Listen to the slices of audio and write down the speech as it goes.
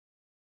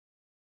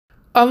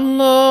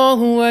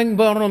الله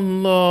أكبر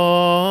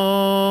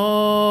الله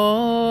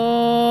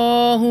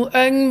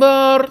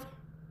أكبر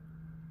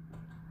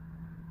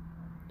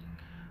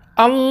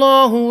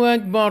الله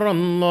أكبر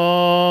الله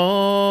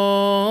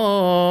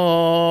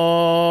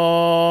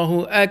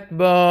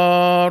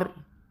أكبر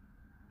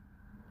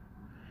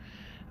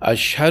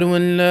أشهد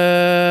أن لا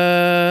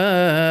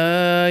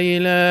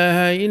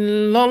إله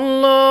إلا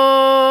الله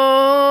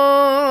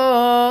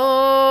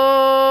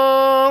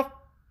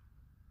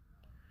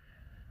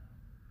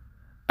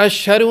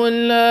أشهد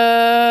أن لا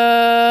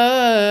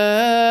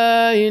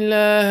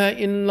إله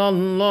إلا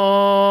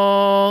الله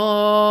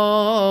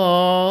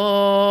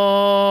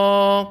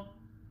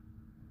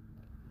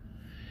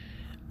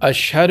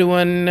أشهد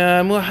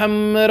أن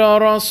محمد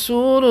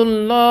رسول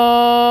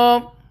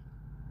الله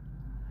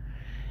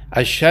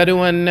أشهد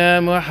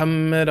أن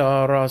محمد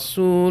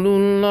رسول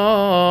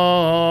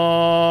الله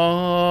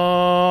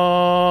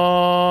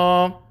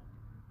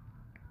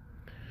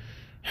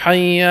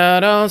حي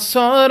على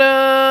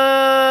الصلاة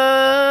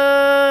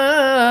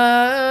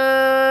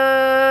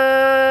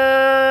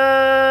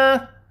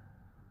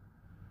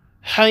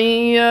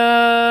حي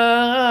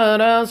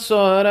على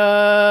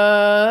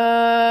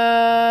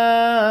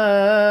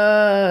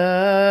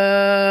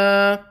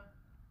الصلاة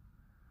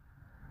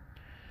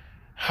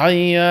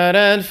حي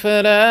على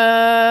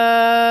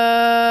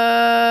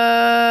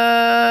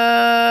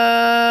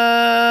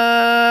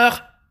الفلاح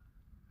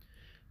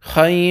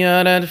حي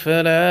على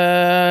الفلاح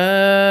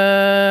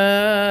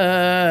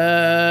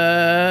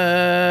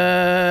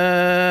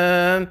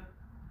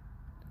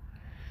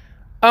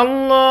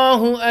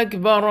الله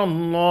أكبر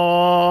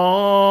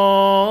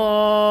الله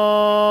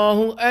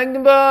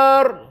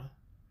أكبر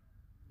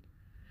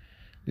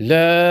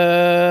لا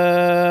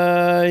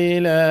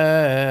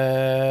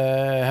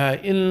إله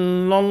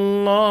إلا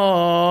الله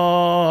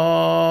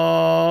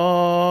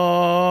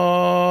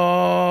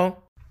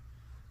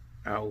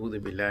أعوذ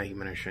بالله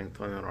من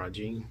الشيطان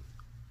الرجيم.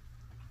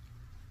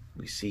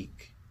 We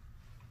seek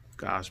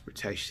God's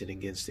protection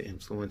against the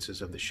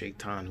influences of the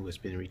shaitan who has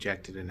been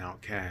rejected and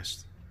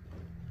outcast.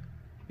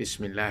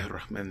 Bismillahir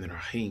Rahmanir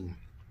Rahim.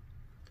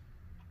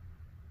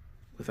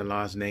 With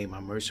Allah's name,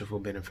 our merciful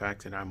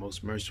benefactor and our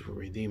most merciful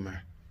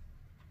Redeemer.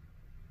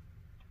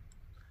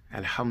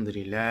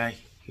 Alhamdulillah,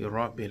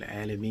 Rabbil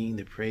Alameen.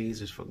 The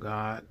praise is for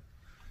God,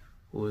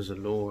 who is the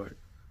Lord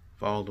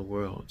of all the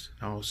worlds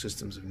and all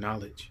systems of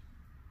knowledge.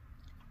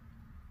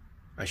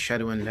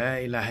 Ashhadu an la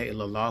ilaha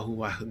illallah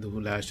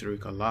wahdahu la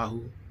sharika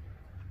lahu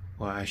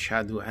wa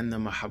ashhadu anna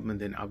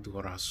Muhammadan abduhu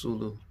wa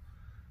rasuluhu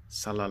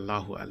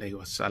sallallahu alayhi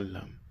wa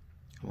sallam.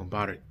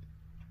 Mubarak.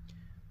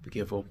 We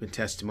give open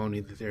testimony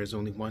that there is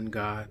only one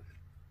God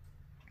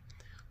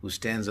who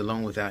stands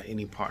alone without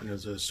any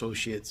partners or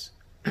associates,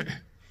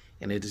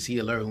 and it is He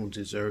alone who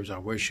deserves our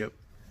worship.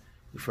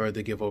 We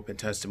further give open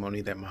testimony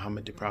that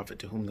Muhammad, the Prophet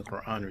to whom the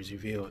Quran is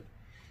revealed,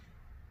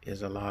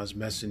 is Allah's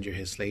messenger,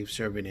 His slave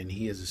servant, and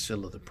He is the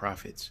seal of the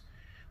prophets.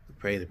 We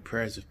pray the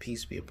prayers of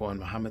peace be upon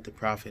Muhammad the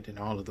Prophet and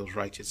all of those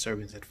righteous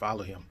servants that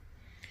follow him,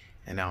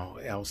 and all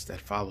else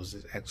that follows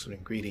His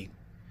excellent greeting.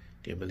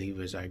 Dear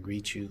believers, I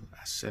greet you.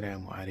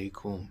 Assalamu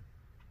alaikum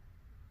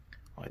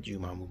wa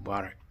Juma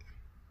Mubarak.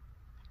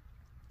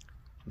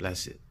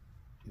 Blessed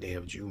day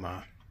of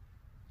Juma.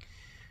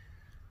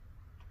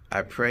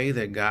 I pray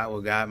that God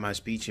will guide my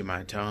speech and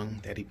my tongue,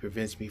 that He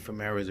prevents me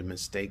from errors and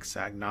mistakes.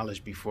 I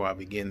acknowledge before I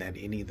begin that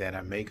any that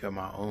I make are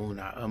my own.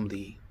 I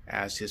humbly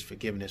ask His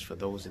forgiveness for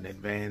those in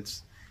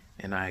advance,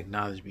 and I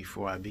acknowledge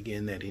before I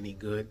begin that any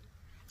good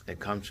that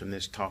comes from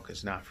this talk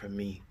is not from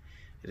me.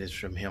 It is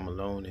from Him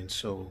alone, and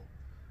so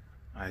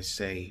I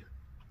say,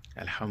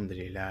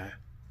 Alhamdulillah,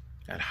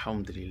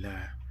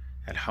 Alhamdulillah,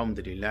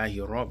 Alhamdulillahi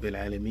Rabbil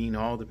Alameen.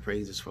 All the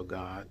praise is for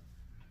God.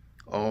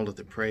 All of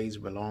the praise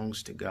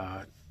belongs to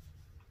God.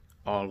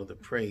 All of the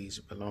praise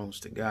belongs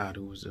to God,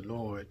 who is the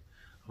Lord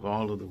of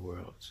all of the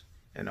worlds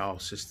and all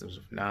systems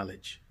of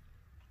knowledge.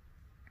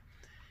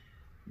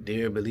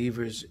 Dear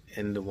believers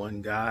in the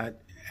one God,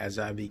 as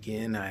I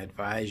begin, I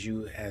advise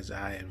you, as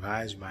I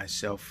advise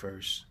myself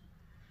first,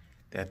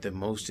 that the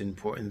most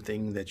important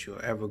thing that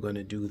you're ever going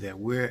to do, that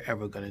we're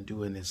ever going to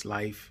do in this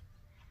life,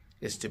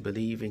 is to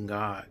believe in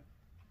God.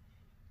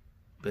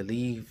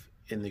 Believe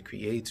in the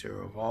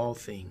Creator of all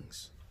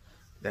things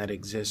that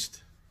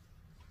exist.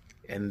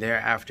 And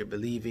thereafter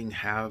believing,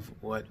 have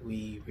what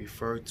we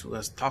refer to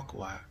as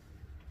taqwa,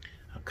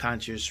 a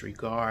conscious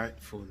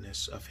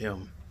regardfulness of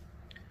Him,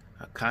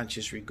 a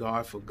conscious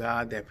regard for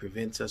God that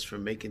prevents us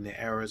from making the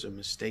errors or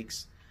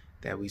mistakes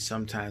that we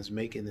sometimes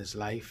make in this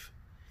life,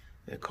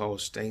 that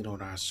cause stain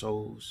on our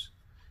souls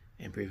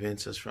and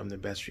prevents us from the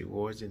best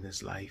rewards in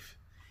this life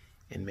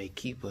and may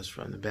keep us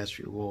from the best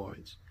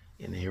rewards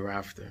in the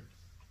hereafter.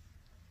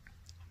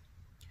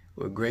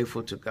 We're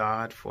grateful to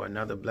God for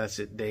another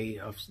blessed day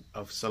of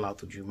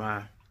Salatul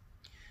Jummah,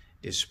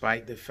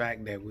 despite the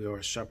fact that we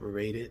are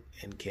separated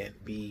and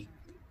can't be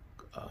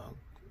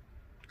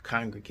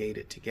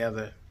congregated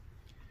together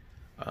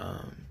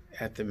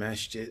at the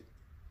masjid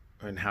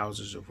or in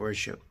houses of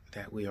worship,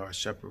 that we are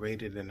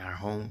separated in our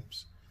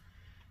homes.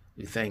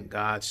 We thank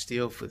God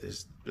still for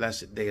this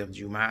blessed day of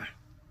Jum'ah,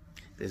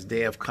 this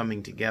day of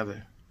coming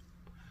together.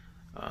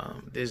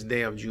 This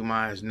day of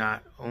Jum'ah is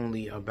not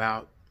only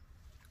about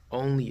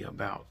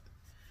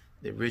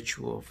the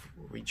ritual of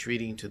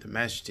retreating to the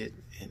masjid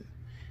and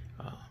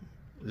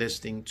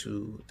listening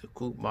to the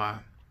khutbah,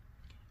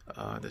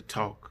 the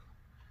talk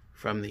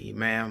from the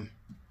imam,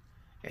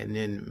 and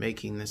then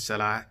making the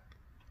salat.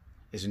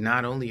 It's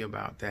not only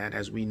about that.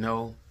 As we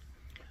know,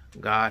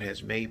 God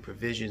has made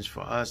provisions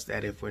for us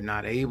that if we're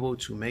not able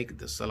to make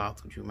the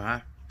Salatul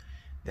Jum'ah,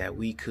 that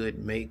we could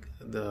make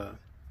the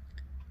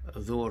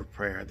Dhuhr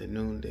prayer, the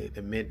noonday,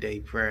 the midday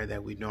prayer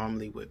that we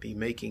normally would be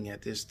making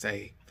at this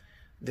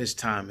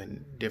time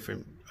in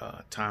different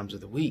times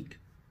of the week,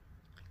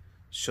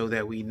 so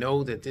that we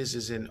know that this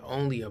isn't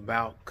only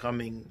about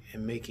coming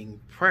and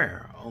making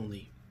prayer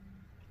only.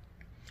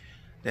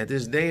 That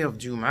this day of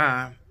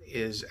Jum'ah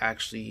is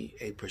actually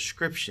a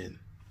prescription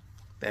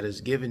that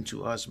is given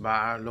to us by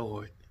our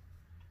Lord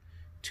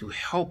to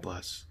help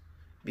us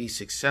be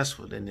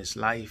successful in this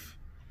life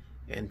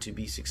and to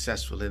be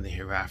successful in the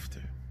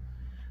hereafter.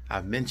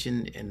 I've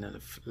mentioned in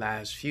the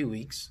last few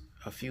weeks,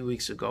 a few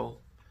weeks ago,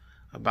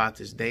 about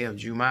this day of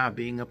Jum'ah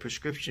being a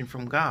prescription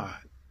from God,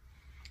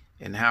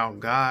 and how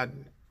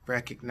God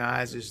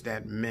recognizes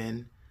that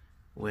men,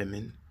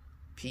 women,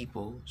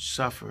 people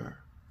suffer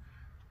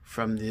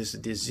from this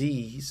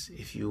disease,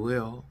 if you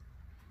will,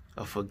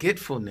 of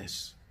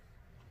forgetfulness.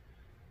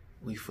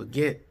 We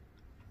forget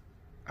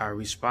our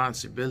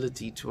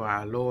responsibility to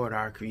our Lord,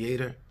 our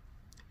Creator.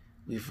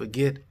 We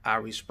forget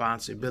our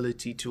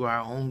responsibility to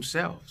our own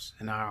selves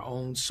and our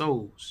own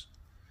souls.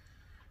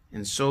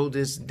 And so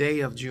this day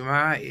of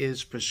Jum'ah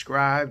is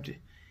prescribed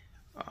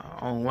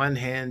on one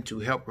hand to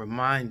help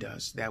remind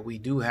us that we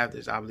do have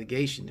this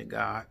obligation to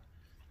God,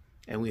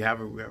 and we have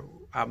an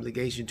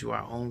obligation to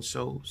our own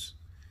souls.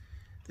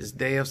 This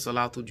day of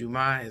Salatul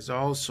Jum'ah is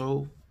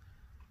also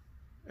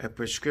a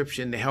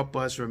prescription to help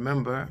us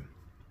remember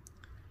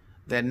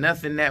that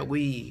nothing that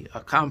we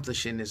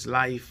accomplish in this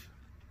life,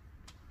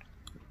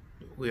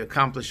 we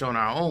accomplish on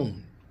our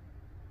own.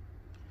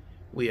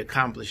 We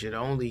accomplish it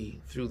only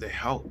through the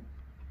help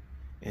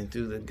and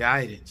through the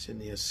guidance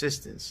and the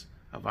assistance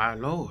of our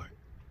Lord.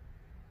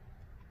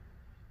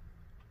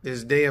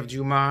 This day of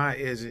Jum'ah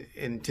is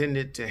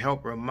intended to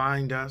help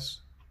remind us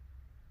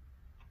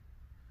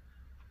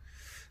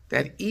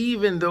that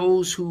even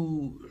those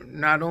who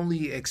not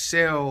only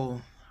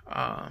excel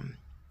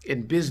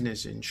in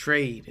business and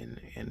trade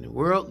and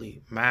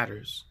worldly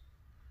matters,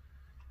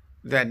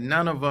 that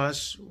none of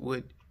us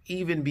would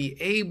even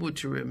be able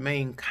to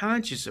remain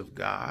conscious of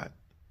God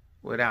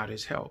without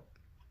His help.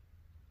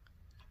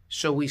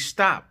 So we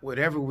stop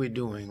whatever we're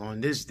doing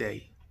on this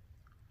day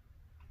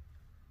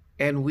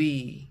and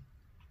we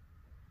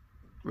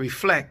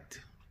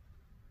reflect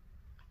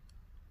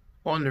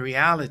on the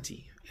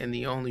reality, and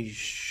the only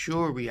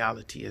sure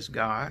reality is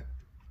God.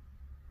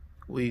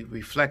 We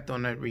reflect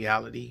on that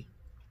reality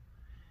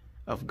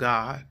of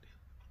God.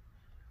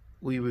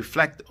 We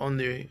reflect on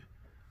the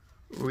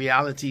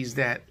realities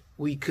that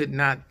we could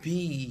not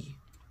be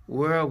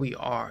where we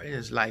are in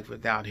His life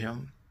without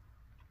Him.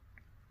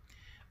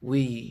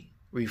 We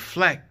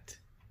reflect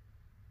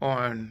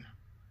on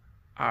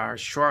our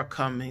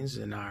shortcomings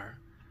and our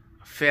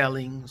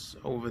failings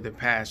over the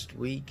past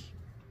week,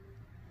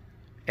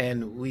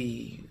 and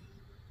we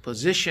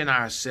position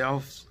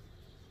ourselves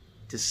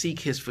to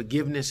seek His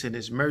forgiveness and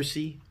His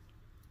mercy.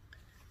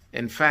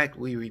 In fact,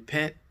 we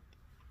repent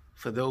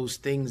for those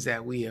things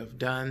that we have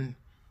done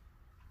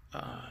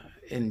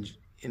in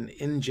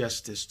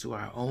injustice to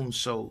our own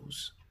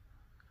souls,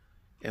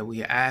 and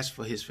we ask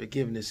for His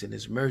forgiveness and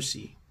His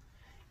mercy,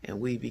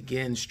 and we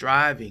begin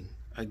striving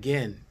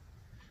again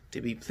to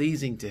be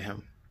pleasing to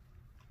Him.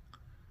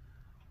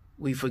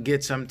 We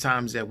forget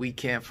sometimes that we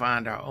can't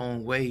find our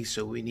own way,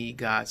 so we need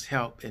God's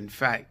help. In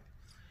fact,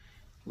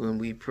 when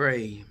we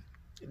pray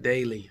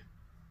daily,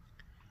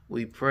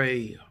 we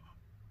pray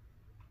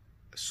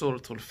Surah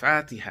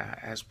Al-Fatiha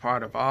as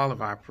part of all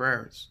of our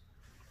prayers.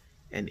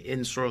 And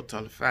in Surah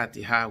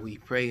Al-Fatiha, we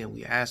pray and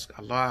we ask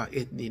Allah,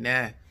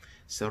 Ihdina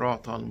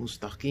Sirat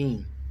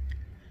al-Mustaqim,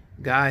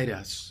 guide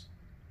us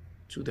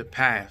to the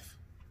path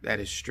that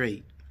is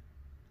straight,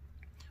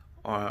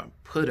 or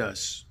put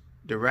us,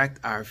 direct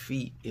our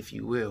feet, if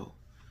you will,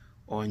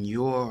 on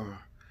your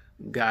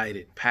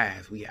guided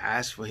path. We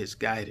ask for His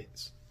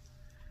guidance.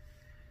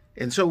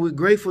 And so we're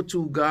grateful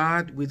to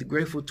God, we're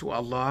grateful to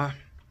Allah,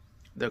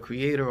 the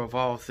Creator of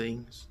all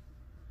things,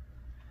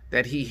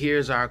 that He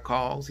hears our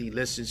calls, He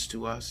listens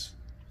to us,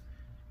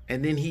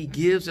 and then He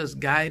gives us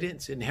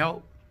guidance and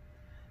help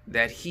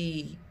that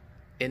He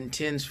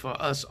intends for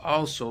us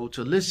also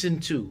to listen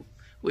to,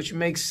 which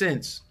makes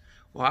sense.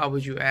 Why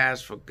would you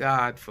ask for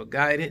God for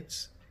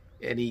guidance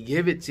and He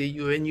give it to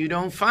you and you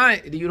don't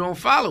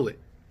follow it?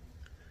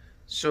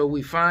 So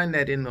we find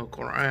that in the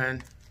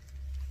Quran,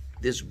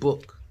 this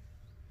book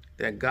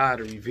that God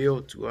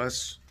revealed to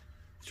us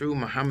through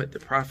Muhammad the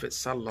Prophet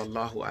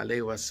sallallahu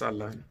alaihi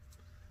wasallam,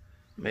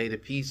 may the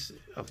peace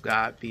of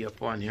God be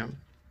upon him.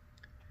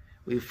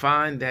 We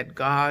find that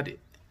God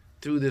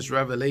through this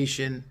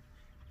revelation,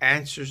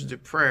 answers the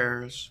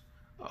prayers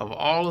of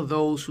all of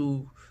those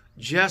who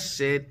just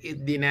said,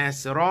 Ihdina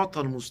sirat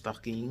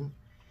al-mustaqim.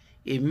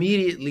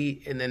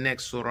 Immediately in the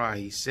next surah,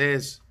 he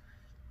says,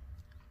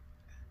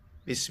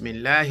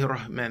 Bismillahir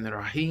Rahmanir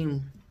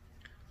Rahim,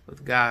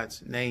 with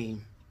God's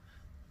name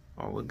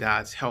or with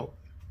God's help,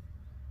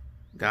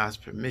 God's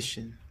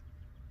permission,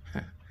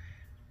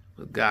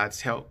 with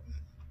God's help.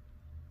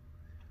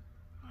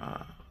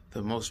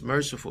 The most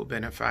merciful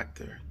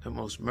benefactor, the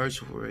most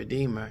merciful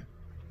redeemer.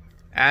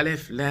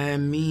 Alif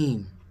Lam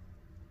Mim.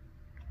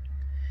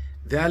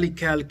 ذَلِكَ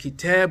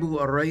الْكِتَابُ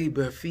الرَّيْبَ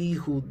فِيهِ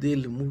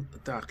هُدًى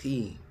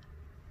لِلْمُتَّقِينَ.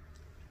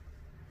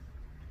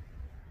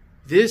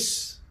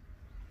 This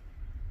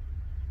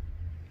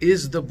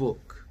is the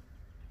book,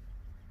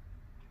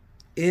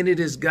 and it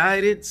is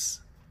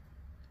guidance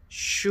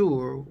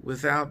sure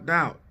without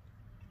doubt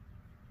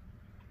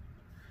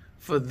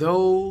for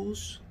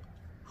those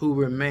who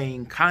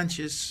remain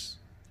conscious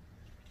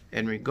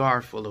and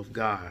regardful of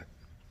God.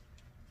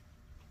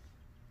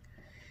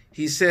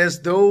 He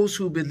says, those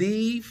who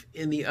believe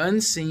in the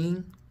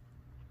unseen,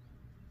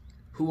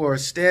 who are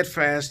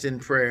steadfast in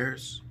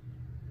prayers,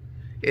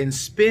 and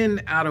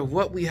spend out of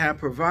what we have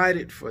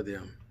provided for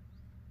them,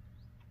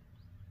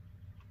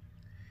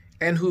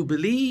 and who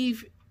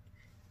believe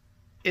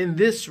in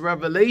this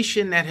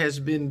revelation that has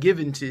been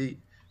given to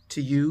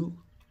you,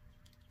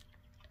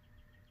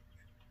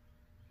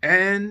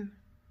 and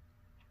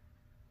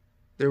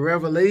the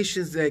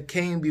revelations that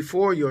came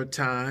before your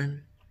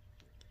time,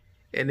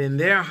 and in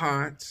their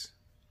hearts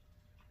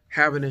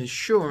have an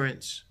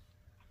assurance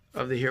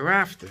of the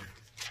hereafter.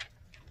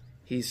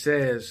 He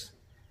says,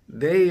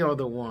 they are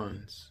the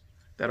ones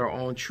that are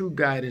on true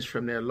guidance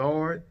from their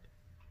Lord,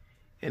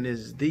 and it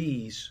is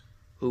these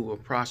who will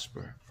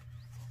prosper.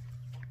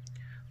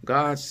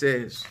 God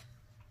says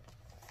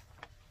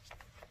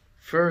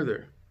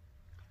further,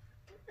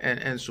 and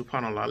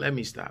subhanAllah, let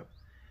me stop.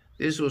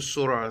 This was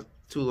Surah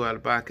 2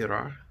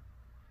 Al-Baqarah,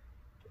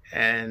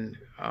 and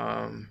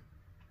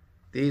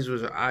these were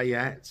the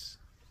ayats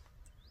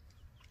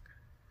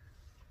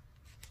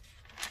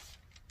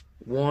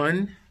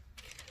 1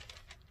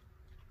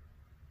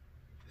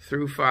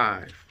 through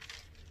 5.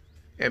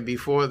 And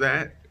before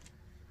that,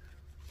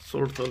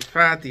 Surah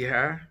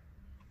Al-Fatiha,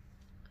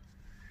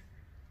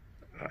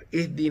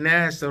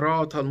 Ihdina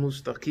sirat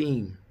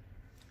al-mustaqim,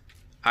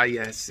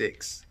 ayat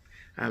 6.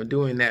 I'm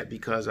doing that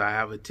because I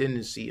have a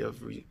tendency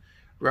of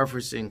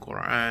referencing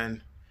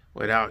Quran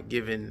without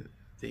giving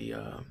the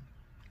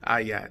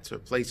ayats or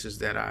places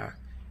that I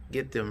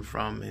get them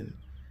from, and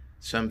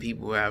some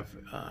people have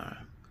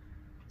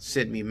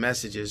sent me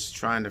messages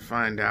trying to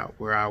find out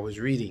where I was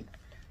reading.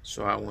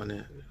 So I want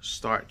to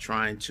start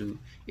trying to,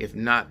 if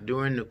not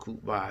during the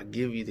khutbah,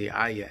 give you the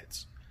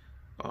ayats,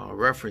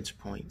 reference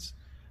points,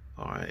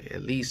 or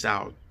at least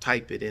I'll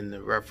type it in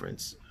the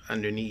reference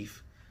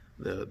underneath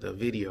the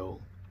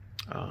video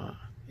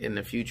in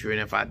the future.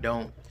 And if I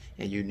don't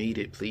and you need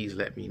it, please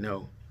let me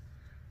know.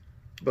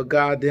 But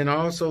God then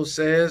also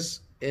says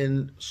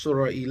in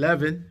Surah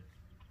 11,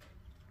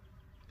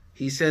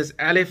 he says,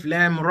 Alif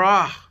Lam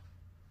Ra.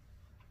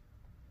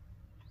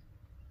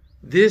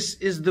 This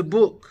is the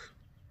book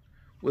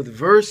with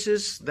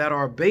verses that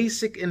are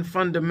basic and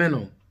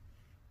fundamental,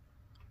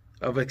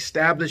 of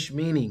established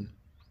meaning,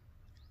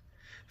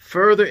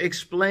 further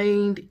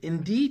explained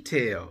in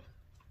detail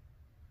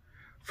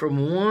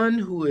from one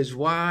who is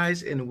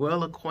wise and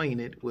well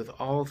acquainted with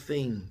all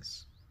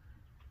things.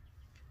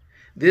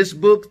 This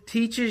book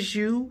teaches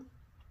you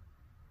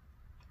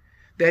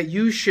that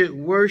you should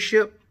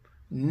worship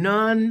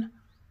none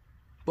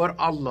but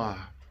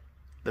Allah,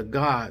 the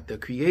God, the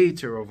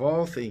creator of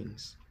all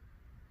things.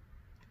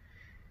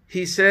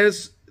 He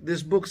says,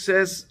 this book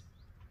says,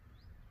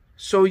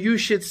 so you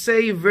should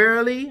say,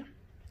 verily,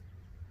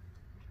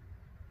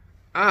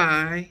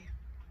 I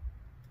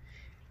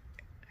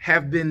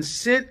have been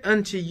sent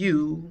unto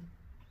you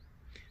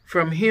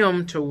from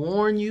him to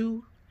warn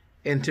you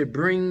and to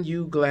bring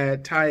you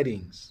glad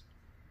tidings.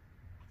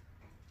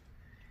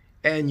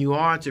 And you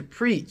are to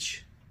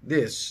preach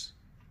this.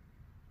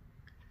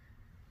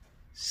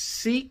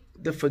 Seek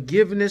the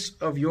forgiveness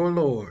of your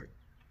Lord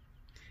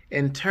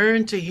and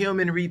turn to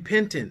him in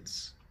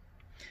repentance,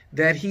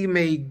 that he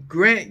may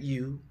grant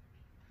you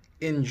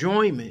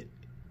enjoyment,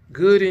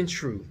 good and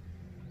true,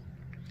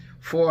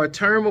 for a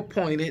term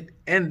appointed,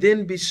 and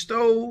then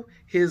bestow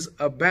his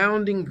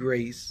abounding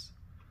grace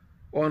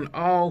on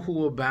all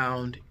who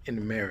abound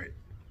in merit.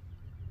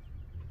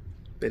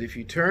 But if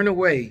you turn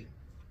away,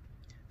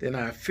 then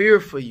I fear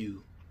for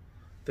you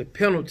the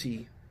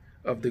penalty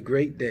of the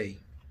great day.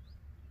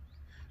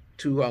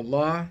 To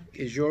Allah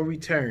is your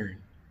return,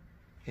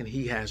 and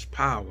he has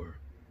power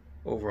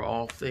over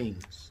all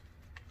things.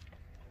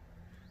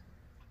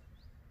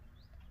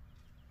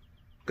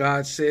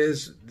 God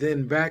says,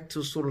 then back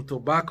to Surah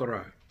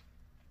Al-Baqarah,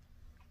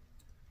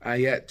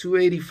 ayat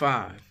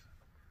 285.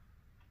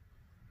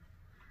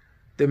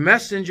 The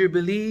messenger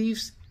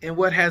believes in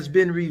what has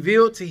been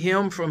revealed to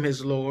him from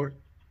his Lord,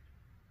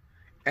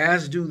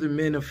 as do the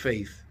men of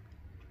faith.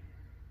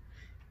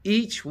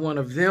 Each one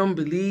of them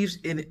believes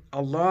in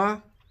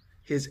Allah,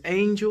 his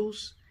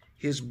angels,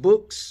 his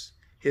books,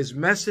 his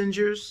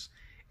messengers,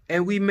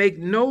 and we make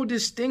no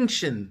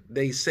distinction,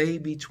 they say,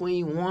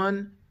 between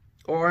one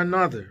or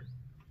another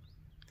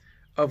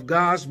of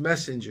God's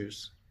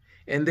messengers.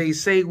 And they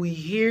say, we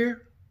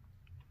hear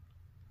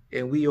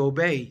and we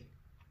obey.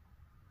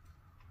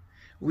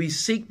 We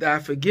seek thy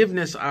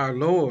forgiveness, our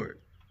Lord,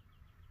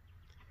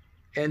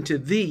 and to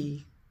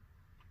thee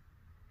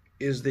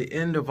is the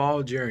end of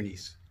all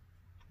journeys.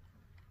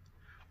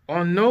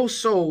 On no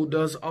soul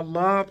does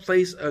Allah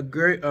place a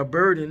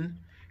burden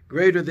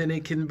greater than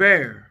it can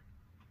bear.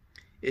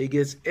 It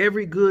gets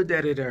every good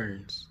that it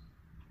earns,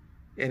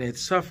 and it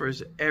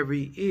suffers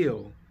every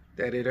ill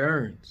that it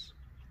earns.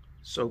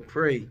 So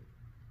pray,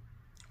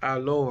 our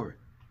Lord,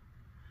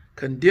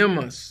 condemn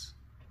us,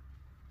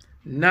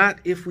 not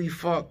if we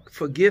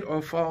forget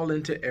or fall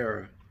into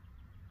error.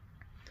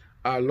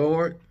 Our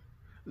Lord,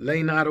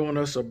 lay not on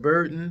us a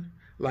burden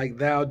like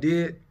thou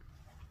did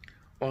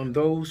on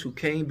those who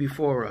came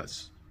before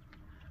us.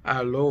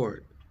 Our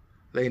Lord,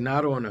 lay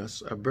not on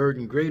us a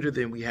burden greater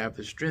than we have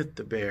the strength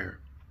to bear.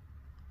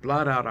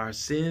 Blot out our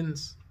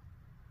sins,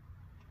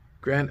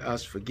 grant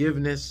us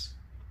forgiveness,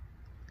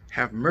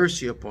 have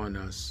mercy upon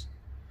us,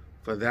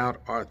 for thou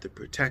art the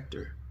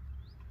protector,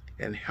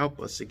 and help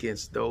us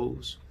against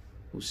those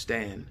who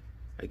stand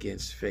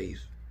against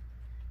faith.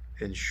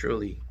 And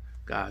surely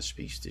God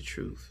speaks the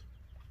truth.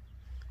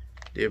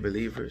 Dear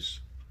believers,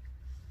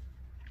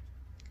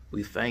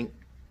 we thank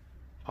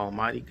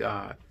Almighty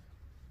God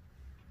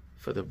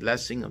for the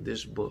blessing of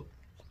this book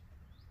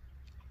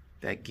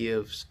that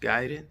gives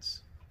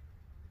guidance,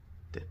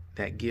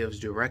 that gives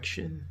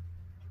direction,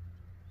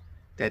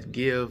 that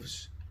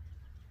gives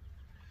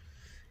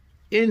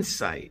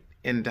insight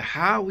into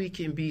how we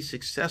can be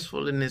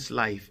successful in this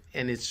life.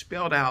 And it's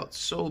spelled out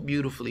so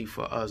beautifully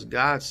for us.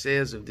 God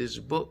says of this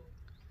book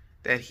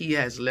that he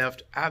has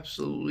left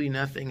absolutely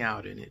nothing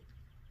out in it.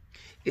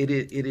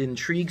 It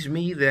intrigues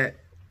me that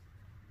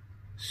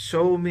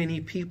so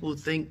many people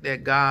think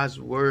that God's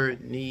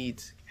word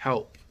needs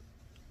help,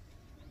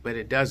 but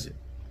it doesn't.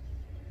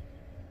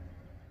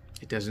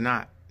 It does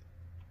not.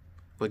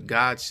 What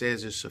God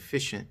says is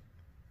sufficient.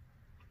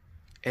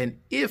 And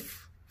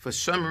if for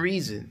some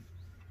reason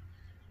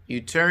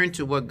you turn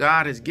to what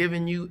God has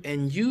given you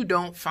and you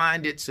don't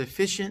find it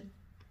sufficient,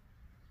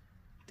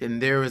 then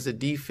there is a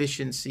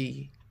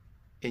deficiency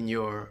in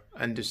your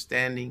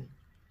understanding,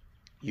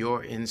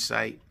 your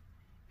insight,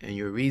 and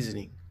your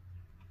reasoning.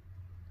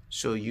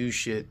 So you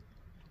should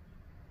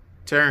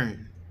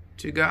turn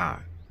to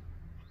God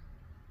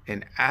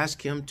and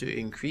ask him to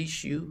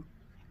increase you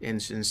in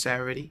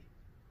sincerity,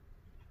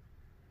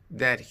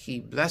 that he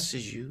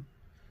blesses you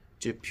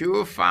to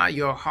purify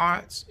your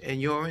hearts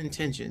and your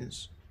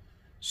intentions,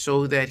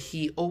 so that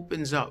he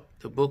opens up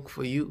the book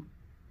for you,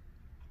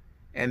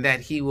 and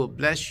that he will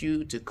bless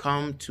you to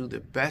come to the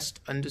best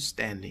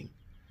understanding,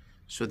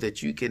 so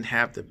that you can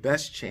have the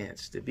best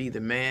chance to be the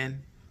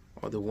man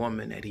or the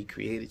woman that he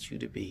created you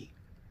to be.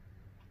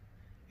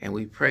 And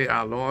we pray,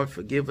 our Lord,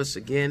 forgive us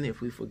again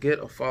if we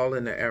forget or fall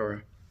into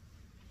error.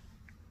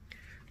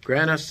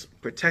 Grant us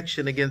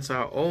protection against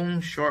our own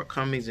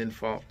shortcomings and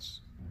faults.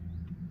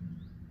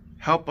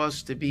 Help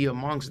us to be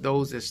amongst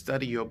those that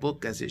study your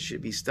book as it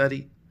should be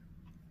studied,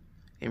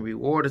 and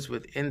reward us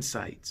with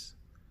insights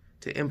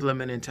to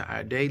implement into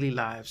our daily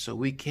lives so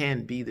we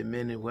can be the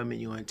men and women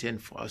you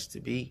intend for us to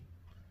be.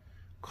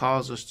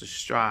 Cause us to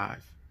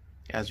strive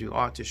as we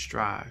ought to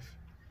strive,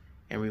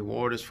 and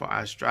reward us for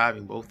our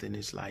striving both in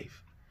this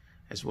life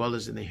as well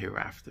as in the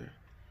hereafter,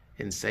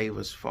 and save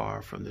us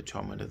far from the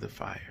torment of the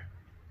fire.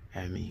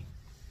 Ameen.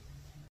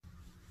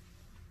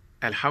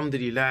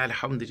 Alhamdulillah,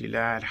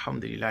 alhamdulillah,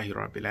 alhamdulillahi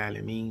rabbil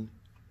alameen.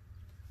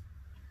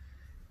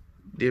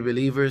 Dear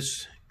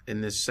believers,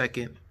 in this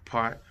second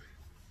part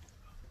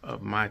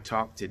of my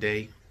talk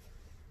today,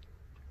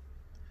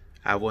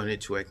 I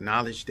wanted to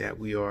acknowledge that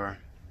we are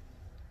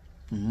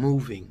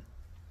moving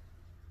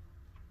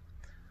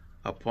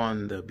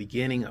upon the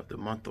beginning of the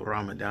month of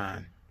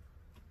Ramadan.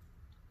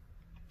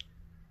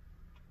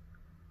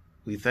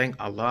 We thank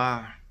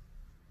Allah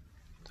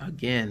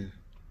again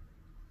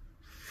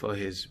for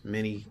his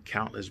many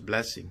countless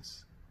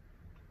blessings.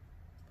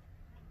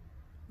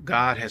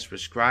 God has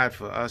prescribed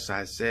for us,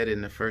 I said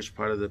in the first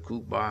part of the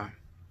khutbah,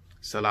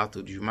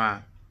 Salatul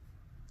Jum'ah.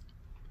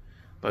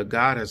 But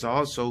God has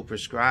also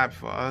prescribed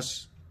for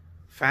us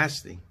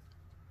fasting.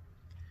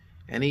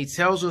 And he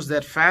tells us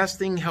that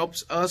fasting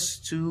helps us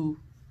to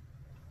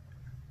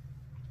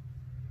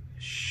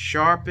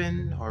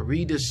sharpen or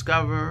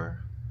rediscover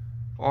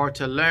or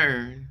to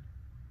learn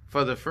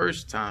for the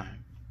first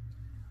time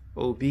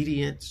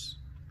obedience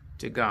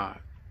to God.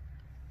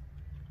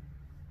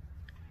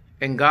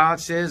 And God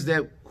says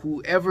that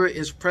whoever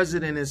is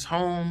present in his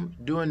home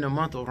during the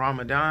month of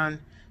Ramadan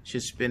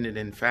should spend it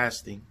in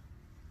fasting.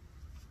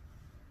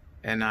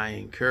 And I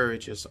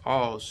encourage us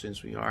all,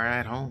 since we are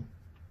at home,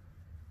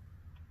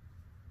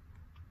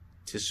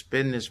 to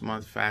spend this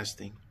month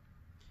fasting.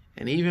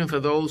 And even for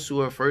those who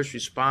are first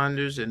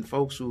responders and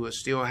folks who are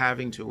still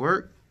having to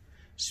work,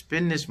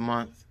 spend this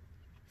month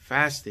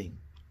fasting.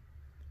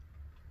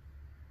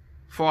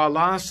 For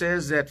Allah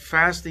says that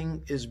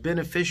fasting is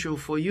beneficial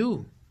for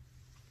you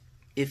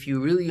if you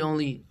really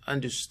only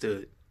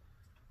understood.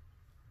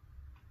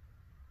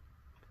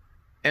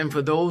 And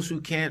for those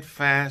who can't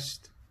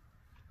fast,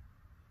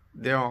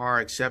 there are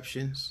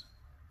exceptions.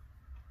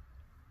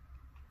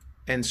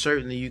 And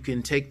certainly you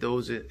can take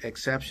those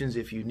exceptions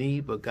if you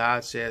need, but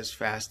God says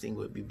fasting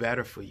would be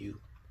better for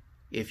you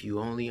if you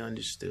only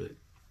understood.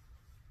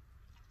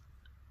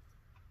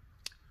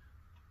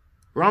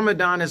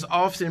 Ramadan is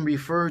often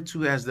referred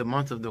to as the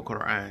month of the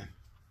Quran.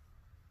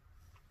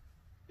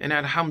 And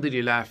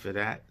alhamdulillah for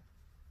that,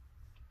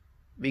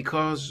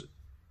 because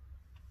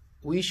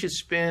we should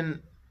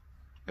spend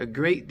a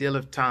great deal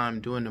of time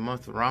during the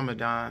month of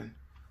Ramadan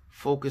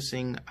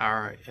focusing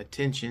our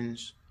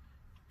attentions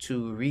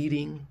to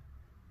reading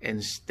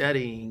and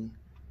studying,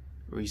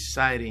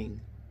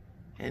 reciting,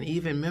 and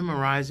even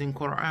memorizing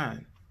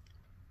Quran.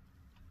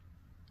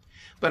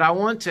 But I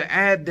want to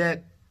add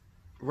that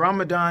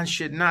Ramadan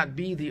should not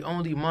be the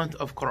only month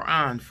of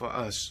Quran for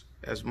us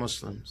as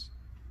Muslims.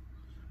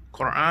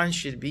 Quran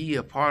should be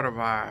a part of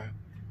our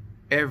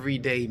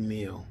everyday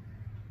meal.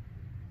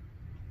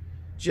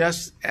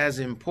 Just as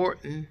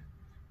important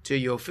to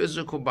your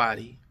physical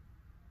body,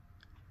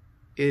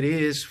 it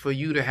is for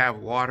you to have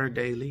water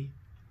daily,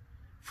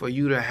 for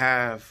you to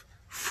have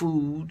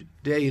food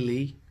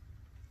daily.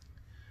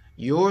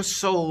 Your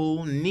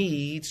soul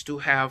needs to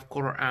have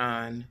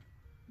Quran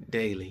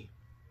daily.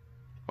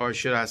 Or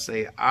should I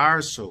say,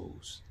 our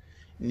souls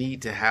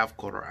need to have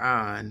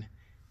Quran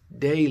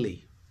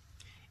daily.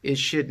 It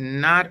should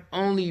not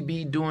only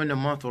be during the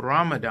month of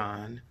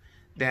Ramadan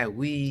that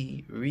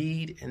we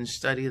read and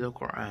study the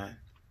Quran.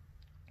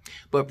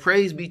 But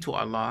praise be to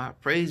Allah,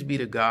 praise be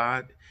to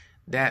God,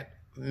 that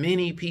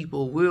many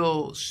people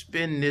will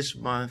spend this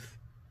month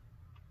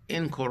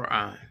in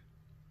Quran.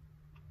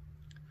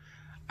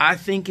 I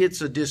think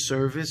it's a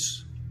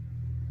disservice,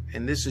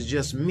 and this is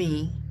just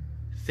me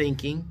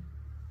thinking.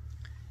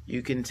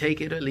 You can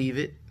take it or leave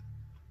it.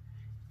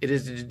 It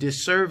is a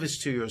disservice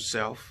to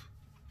yourself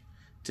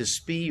to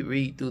speed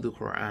read through the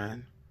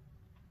Quran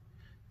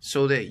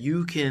so that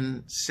you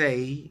can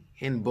say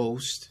and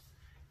boast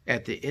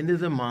at the end of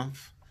the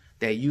month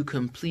that you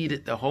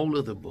completed the whole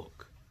of the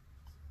book.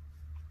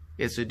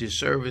 It's a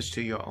disservice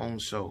to your own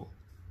soul.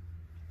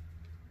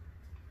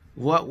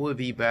 What would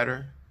be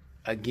better,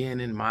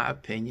 again, in my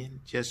opinion,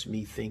 just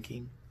me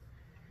thinking,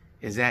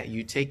 is that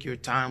you take your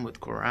time with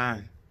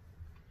Quran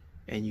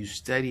and you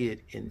study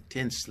it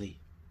intensely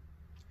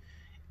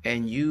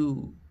and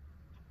you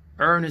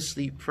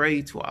earnestly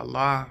pray to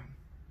Allah,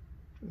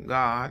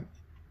 God,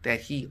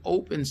 that He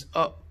opens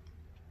up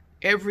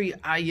every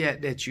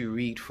ayat that you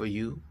read for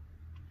you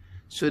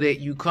so that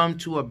you come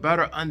to a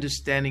better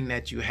understanding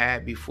that you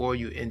had before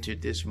you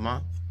entered this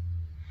month,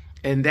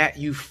 and that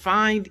you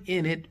find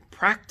in it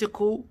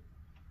practical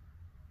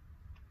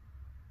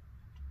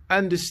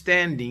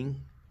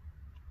understanding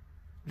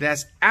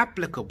that's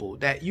applicable,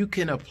 that you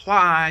can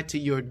apply to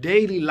your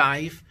daily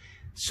life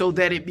so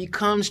that it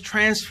becomes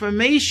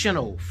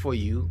transformational for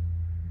you,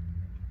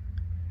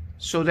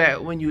 so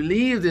that when you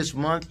leave this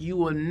month, you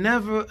will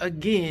never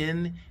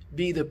again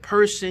be the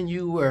person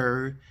you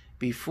were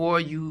before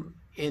you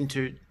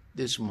entered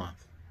this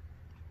month.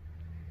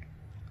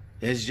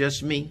 It's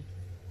just me.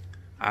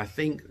 I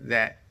think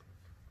that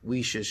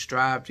we should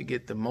strive to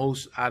get the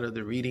most out of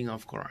the reading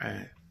of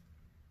Quran.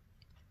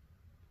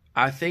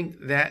 I think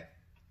that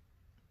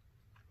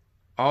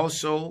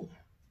also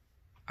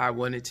I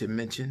wanted to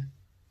mention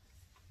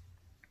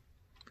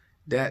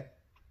that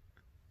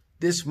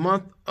this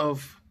month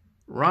of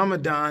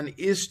Ramadan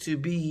is to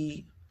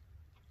be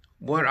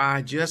what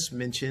I just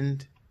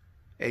mentioned,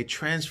 a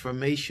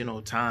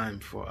transformational time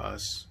for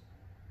us.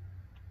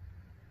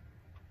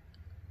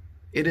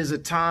 It is a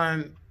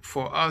time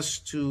for us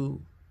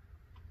to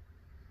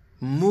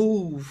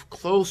move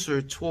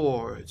closer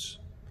towards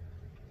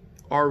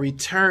or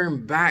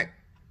return back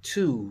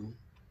to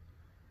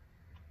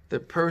the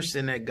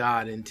person that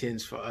God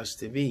intends for us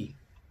to be.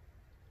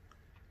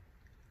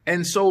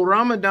 And so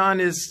Ramadan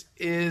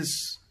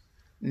is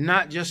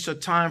not just a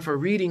time for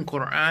reading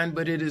Quran,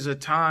 but it is a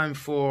time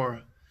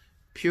for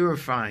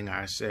purifying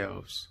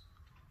ourselves.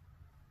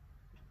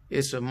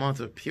 It's a month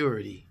of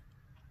purity.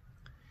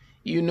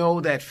 You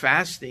know that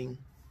fasting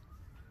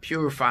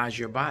purifies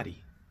your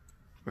body,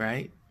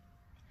 right?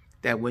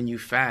 That when you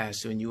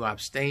fast, when you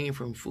abstain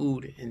from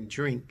food and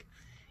drink,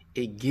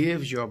 it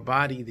gives your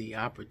body the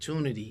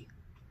opportunity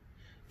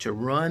to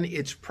run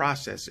its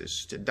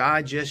processes, to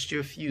digest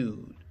your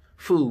food,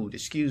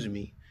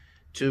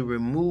 to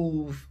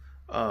remove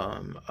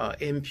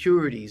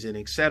impurities and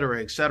et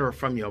cetera,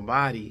 from your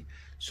body,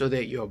 so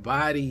that your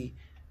body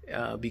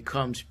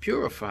becomes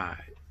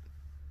purified.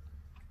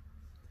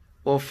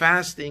 Well,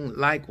 fasting,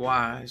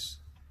 likewise,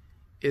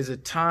 is a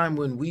time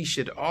when we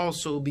should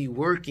also be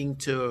working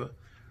to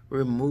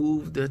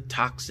remove the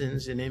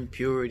toxins and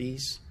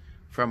impurities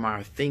from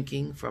our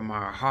thinking, from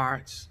our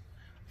hearts,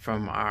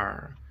 from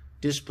our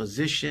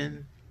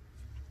disposition,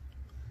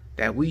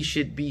 that we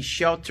should be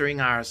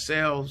sheltering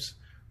ourselves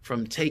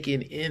from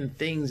taking in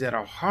things that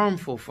are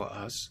harmful for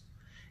us,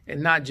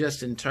 and not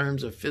just in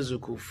terms of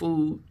physical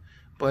food,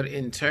 but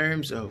in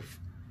terms of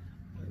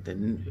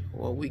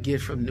what we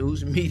get from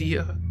news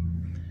media,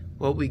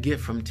 what we get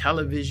from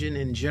television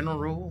in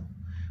general,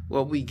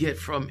 what we get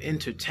from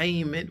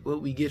entertainment,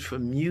 what we get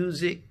from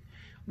music,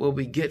 what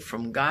we get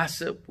from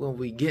gossip, what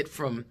we get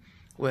from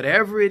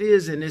whatever it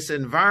is in this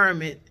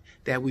environment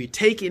that we're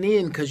taking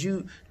in, because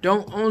you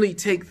don't only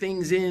take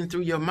things in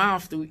through your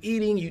mouth, through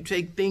eating, you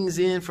take things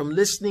in from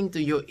listening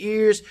through your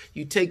ears,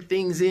 you take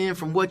things in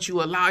from what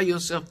you allow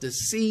yourself to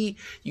see,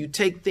 you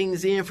take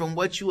things in from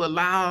what you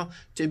allow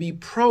to be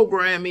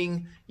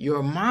programming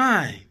your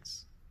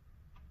minds.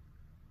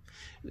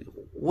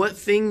 What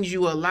things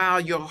you allow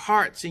your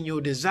hearts and your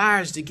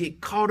desires to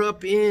get caught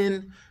up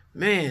in,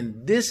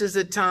 man, this is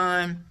the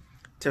time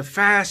to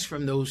fast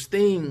from those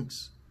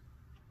things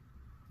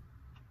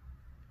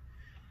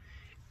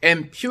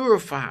and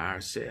purify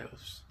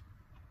ourselves.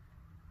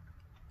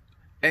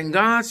 And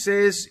God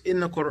says in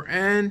the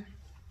Quran,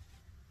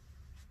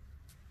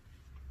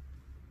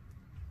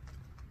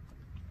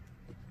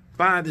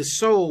 by the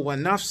soul, wa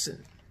nafsin,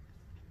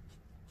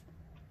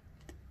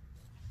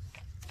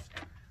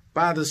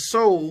 by the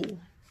soul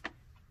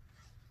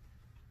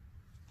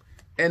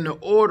and the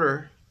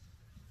order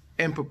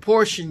and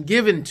proportion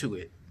given to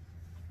it,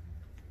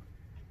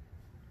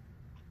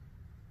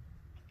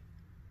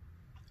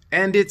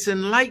 and its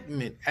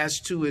enlightenment as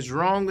to its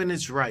wrong and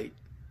its right.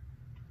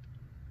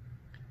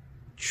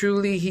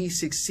 Truly he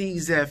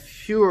succeeds that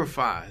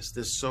purifies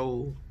the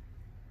soul,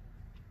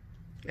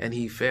 and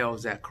he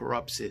fails that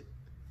corrupts it.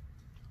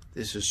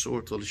 This is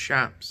Surah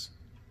Al-Shams,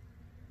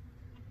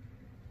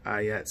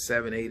 ayat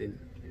 7, 8, and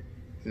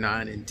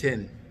 9, and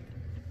 10.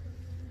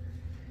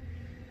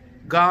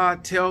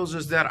 God tells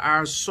us that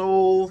our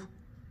soul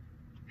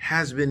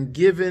has been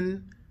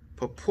given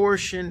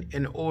proportion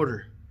and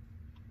order,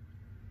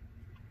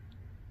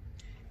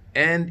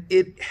 and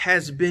it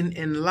has been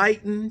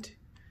enlightened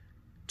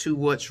to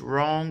what's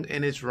wrong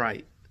and it's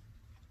right.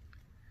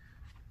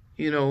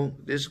 You know,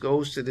 this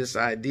goes to this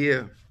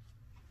idea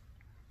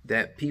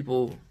that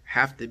people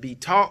have to be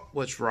taught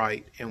what's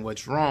right and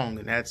what's wrong,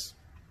 and that's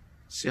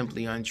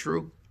simply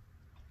untrue.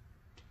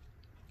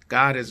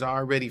 God has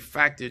already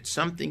factored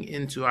something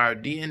into our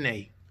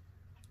DNA,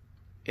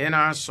 in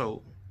our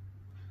soul,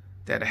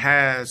 that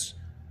has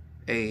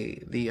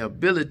the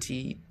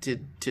ability to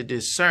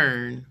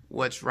discern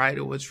what's right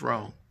or what's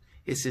wrong.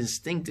 It's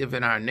instinctive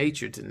in our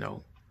nature to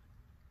know.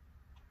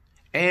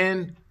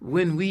 And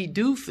when we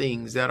do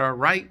things that are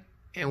right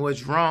and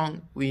what's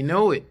wrong, we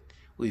know it.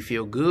 We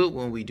feel good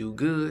when we do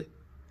good,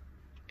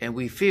 and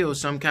we feel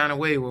some kind of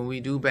way when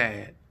we do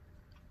bad.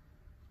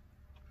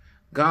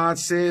 God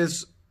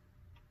says,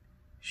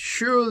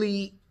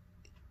 surely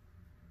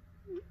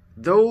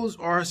those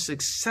are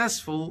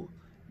successful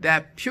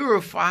that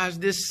purifies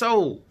this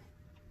soul.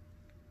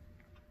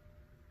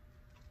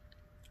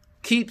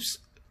 Keeps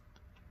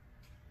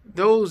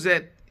those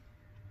that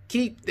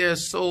keep their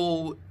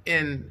soul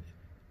in,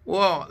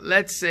 well,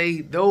 let's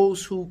say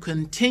those who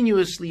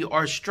continuously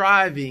are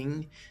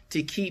striving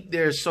to keep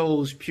their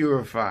souls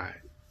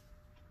purified.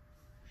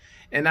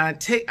 And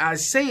I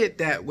say it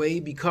that way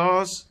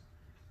because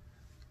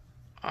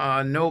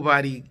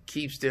nobody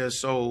keeps their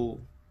soul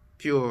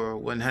pure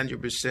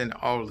 100%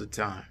 all the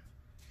time.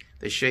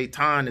 The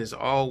Satan is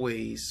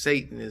always,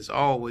 Satan is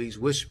always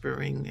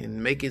whispering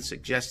and making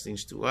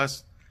suggestions to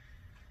us.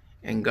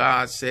 And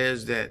God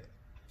says that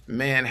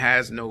man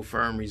has no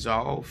firm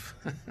resolve.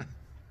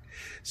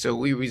 So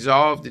we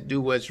resolve to do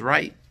what's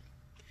right.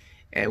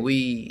 And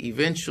we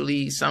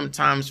eventually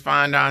sometimes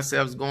find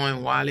ourselves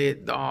going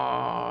walid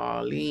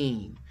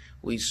darleen.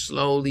 We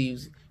slowly,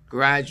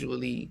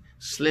 gradually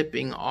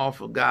slipping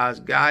off of God's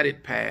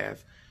guided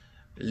path,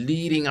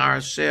 leading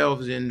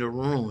ourselves into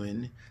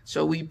ruin.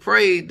 So we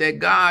pray that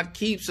God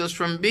keeps us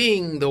from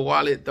being the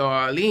walid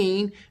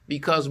darleen,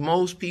 because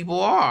most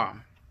people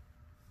are.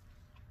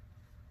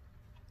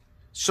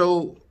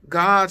 So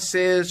God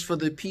says, for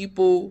the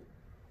people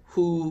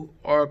who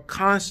are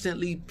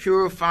constantly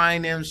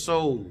purifying their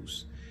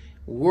souls,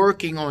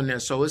 working on their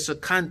soul, it's a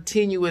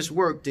continuous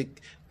work to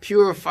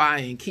purify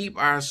and keep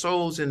our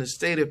souls in a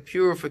state of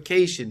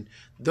purification.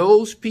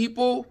 Those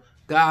people,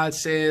 God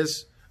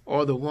says,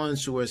 are the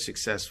ones who are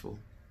successful.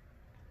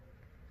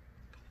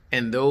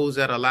 And those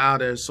that allow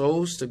their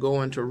souls to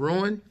go into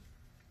ruin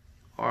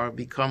or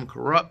become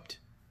corrupt,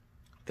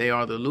 they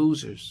are the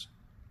losers.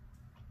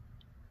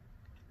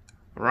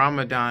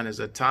 Ramadan is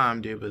a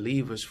time, dear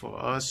believers,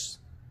 for us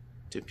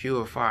to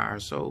purify our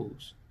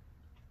souls.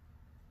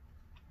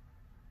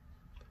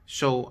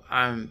 So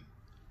I'm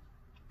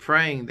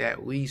praying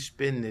that we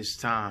spend this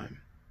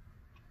time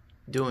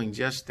doing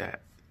just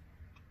that.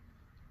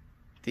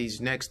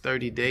 These next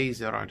 30 days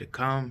that are to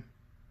come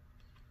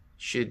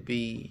should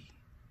be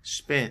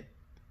spent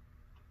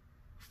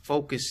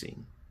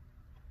focusing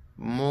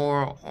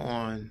more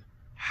on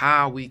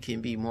how we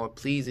can be more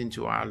pleasing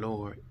to our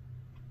Lord.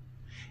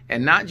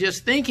 And not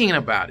just thinking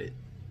about it,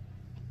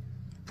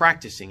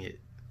 practicing it.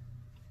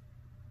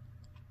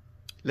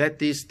 Let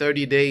these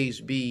 30 days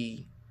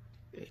be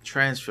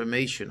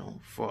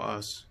transformational for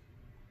us.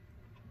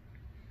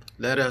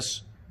 Let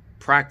us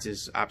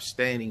practice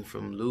abstaining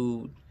from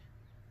lewd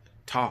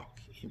talk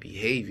and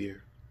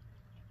behavior.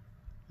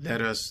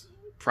 Let us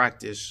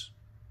practice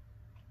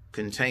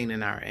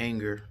containing our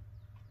anger.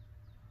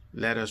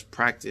 Let us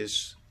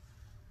practice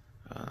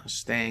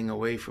staying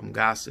away from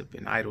gossip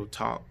and idle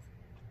talk.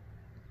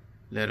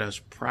 Let us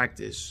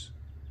practice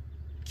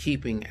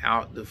keeping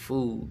out the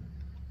food,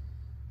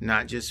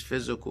 not just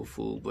physical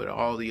food, but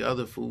all the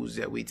other foods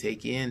that we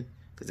take in,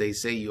 because they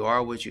say you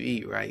are what you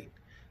eat, right?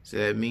 So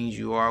that means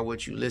you are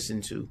what you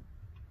listen to.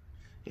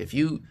 If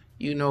you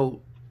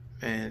know,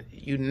 and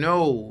you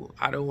know,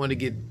 I don't want to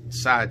get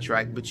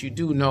sidetracked, but you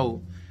do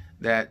know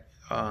that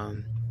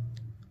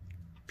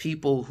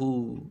people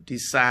who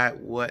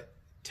decide what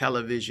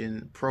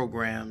television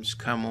programs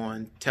come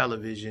on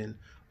television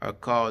are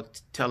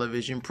called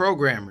television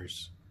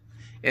programmers.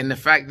 And the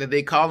fact that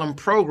they call them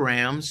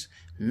programs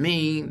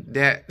mean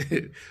that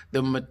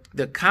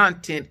the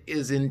content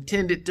is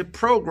intended to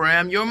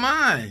program your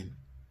mind.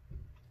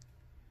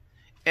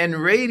 And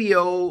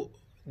radio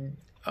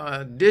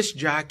disc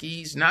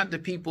jockeys, not the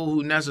people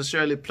who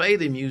necessarily play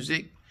the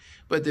music,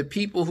 but the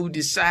people who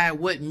decide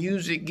what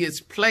music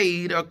gets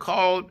played, are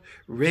called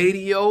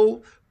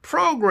radio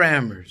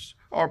programmers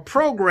or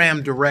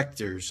program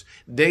directors.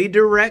 They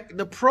direct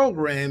the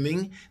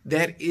programming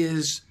that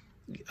is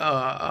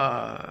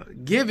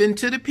given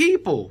to the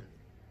people.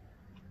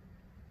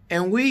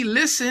 And we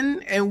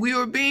listen and we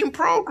are being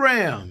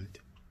programmed.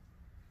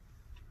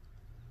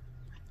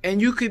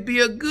 And you could be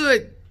a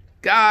good,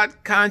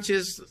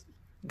 God-conscious,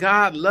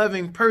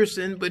 God-loving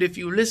person, but if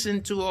you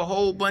listen to a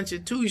whole bunch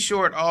of Too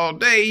Short all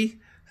day,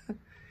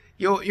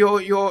 they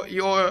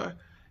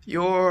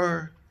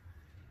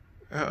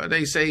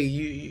say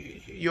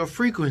your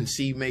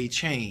frequency may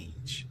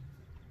change.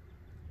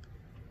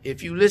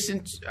 If you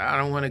listen to, I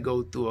don't want to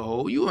go through a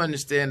whole, you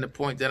understand the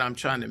point that I'm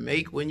trying to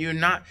make. When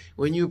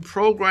you're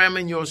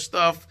programming your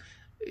stuff,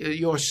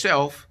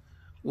 yourself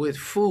with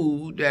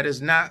food that is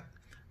not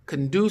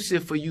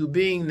conducive for you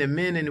being the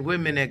men and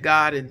women that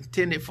God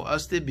intended for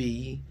us to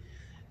be,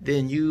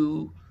 then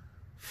you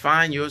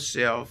find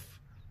yourself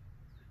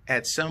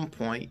at some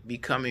point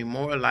becoming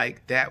more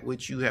like that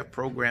which you have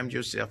programmed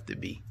yourself to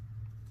be.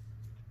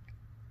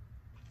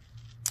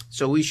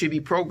 So we should be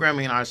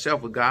programming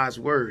ourselves with God's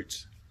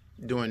words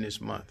during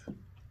this month.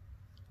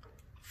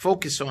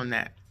 Focus on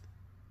that.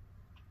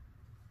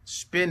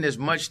 Spend as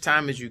much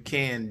time as you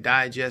can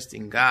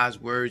digesting God's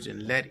words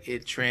and let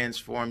it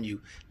transform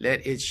you.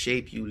 Let it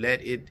shape you.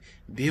 Let it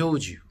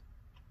build you.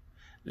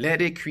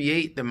 Let it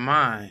create the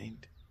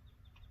mind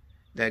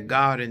that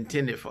God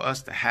intended for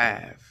us to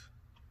have.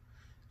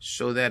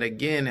 So that,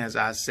 again, as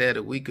I said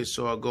a week or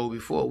so ago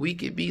before, we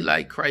could be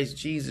like Christ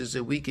Jesus,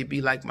 and we could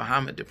be like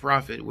Muhammad the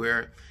Prophet,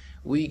 where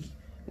we,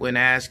 when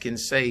asked, can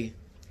say,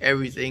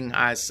 everything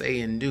I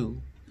say and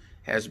do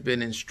has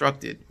been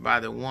instructed by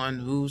the one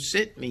who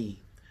sent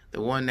me,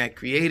 the one that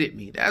created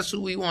me. That's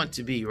who we want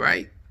to be,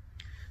 right?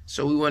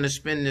 So we want to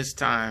spend this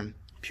time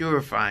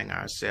purifying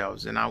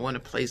ourselves, and I want to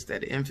place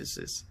that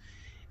emphasis.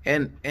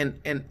 And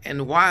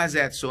why is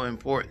that so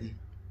important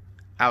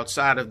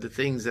outside of the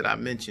things that I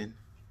mentioned?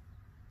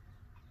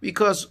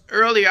 Because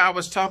earlier I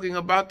was talking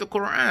about the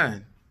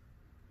Quran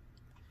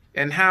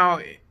and how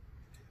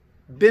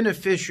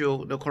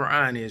beneficial the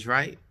Quran is,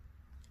 right?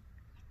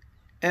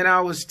 And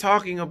I was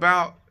talking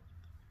about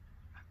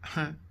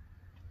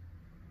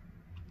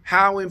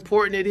how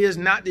important it is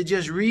not to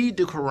just read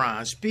the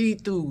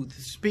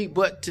Quran,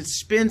 but to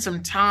spend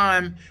some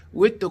time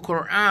with the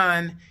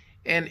Quran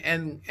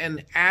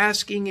and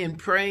asking and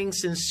praying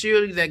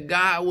sincerely that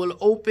God will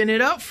open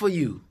it up for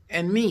you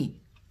and me.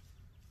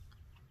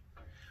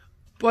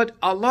 But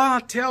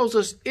Allah tells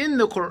us in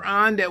the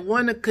Quran that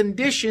one of the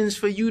conditions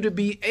for you to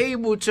be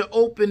able to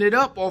open it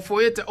up, or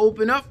for it to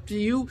open up to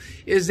you,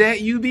 is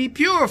that you be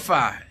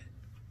purified.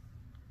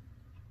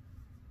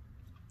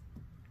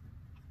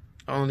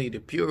 Only the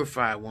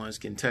purified ones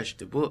can touch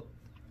the book.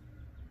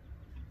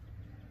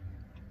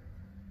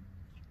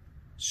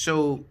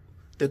 So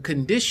the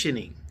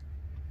conditioning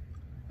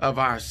of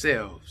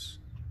ourselves,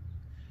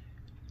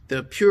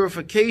 the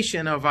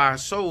purification of our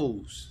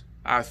souls,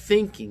 our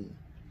thinking,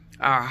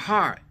 our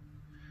heart,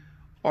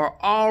 are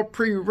all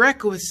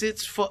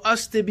prerequisites for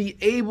us to be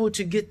able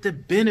to get the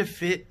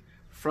benefit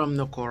from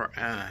the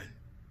Quran.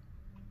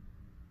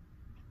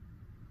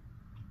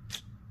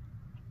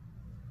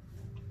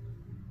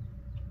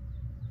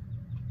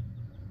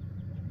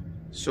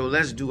 So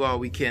let's do all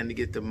we can to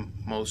get the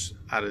most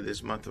out of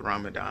this month of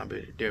Ramadan,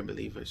 dear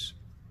believers.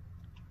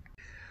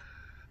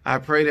 I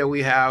pray that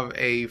we have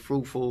a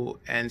fruitful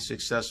and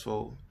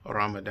successful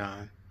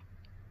Ramadan.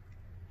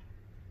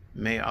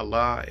 May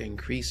Allah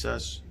increase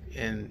us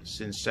in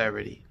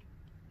sincerity.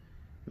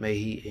 May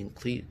He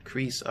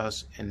increase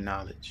us in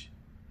knowledge.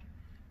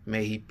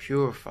 May He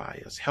purify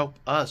us. Help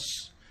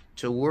us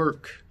to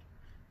work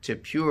to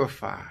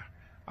purify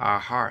our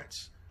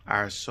hearts,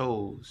 our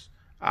souls,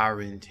 our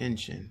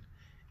intention,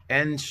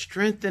 and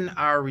strengthen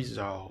our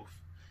resolve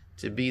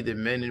to be the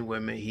men and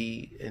women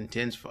He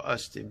intends for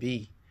us to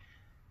be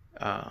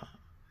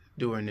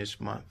during this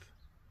month.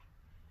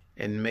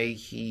 And may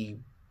He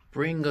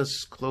bring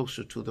us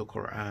closer to the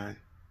Quran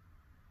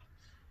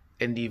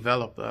and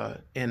develop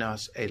in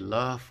us a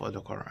love for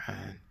the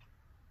Quran,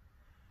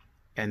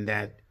 and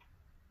that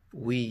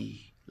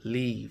we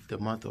leave the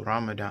month of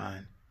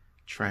Ramadan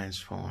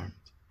transformed,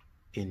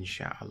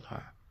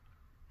 inshallah.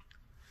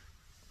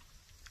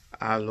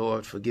 Our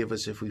Lord, forgive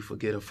us if we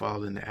forget or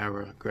fall into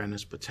error. Grant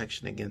us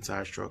protection against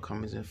our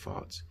shortcomings and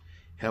faults.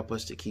 Help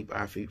us to keep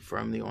our feet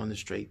firmly on the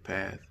straight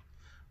path.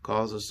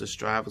 Cause us to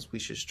strive as we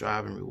should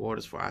strive, and reward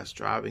us for our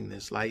striving in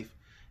this life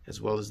as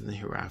well as in the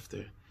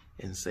hereafter,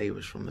 and save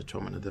us from the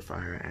torment of the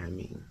fire.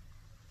 Ameen.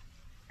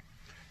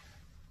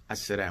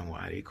 Assalamu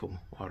alaikum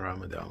wa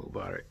rahmatullahi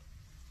wa barakatuh.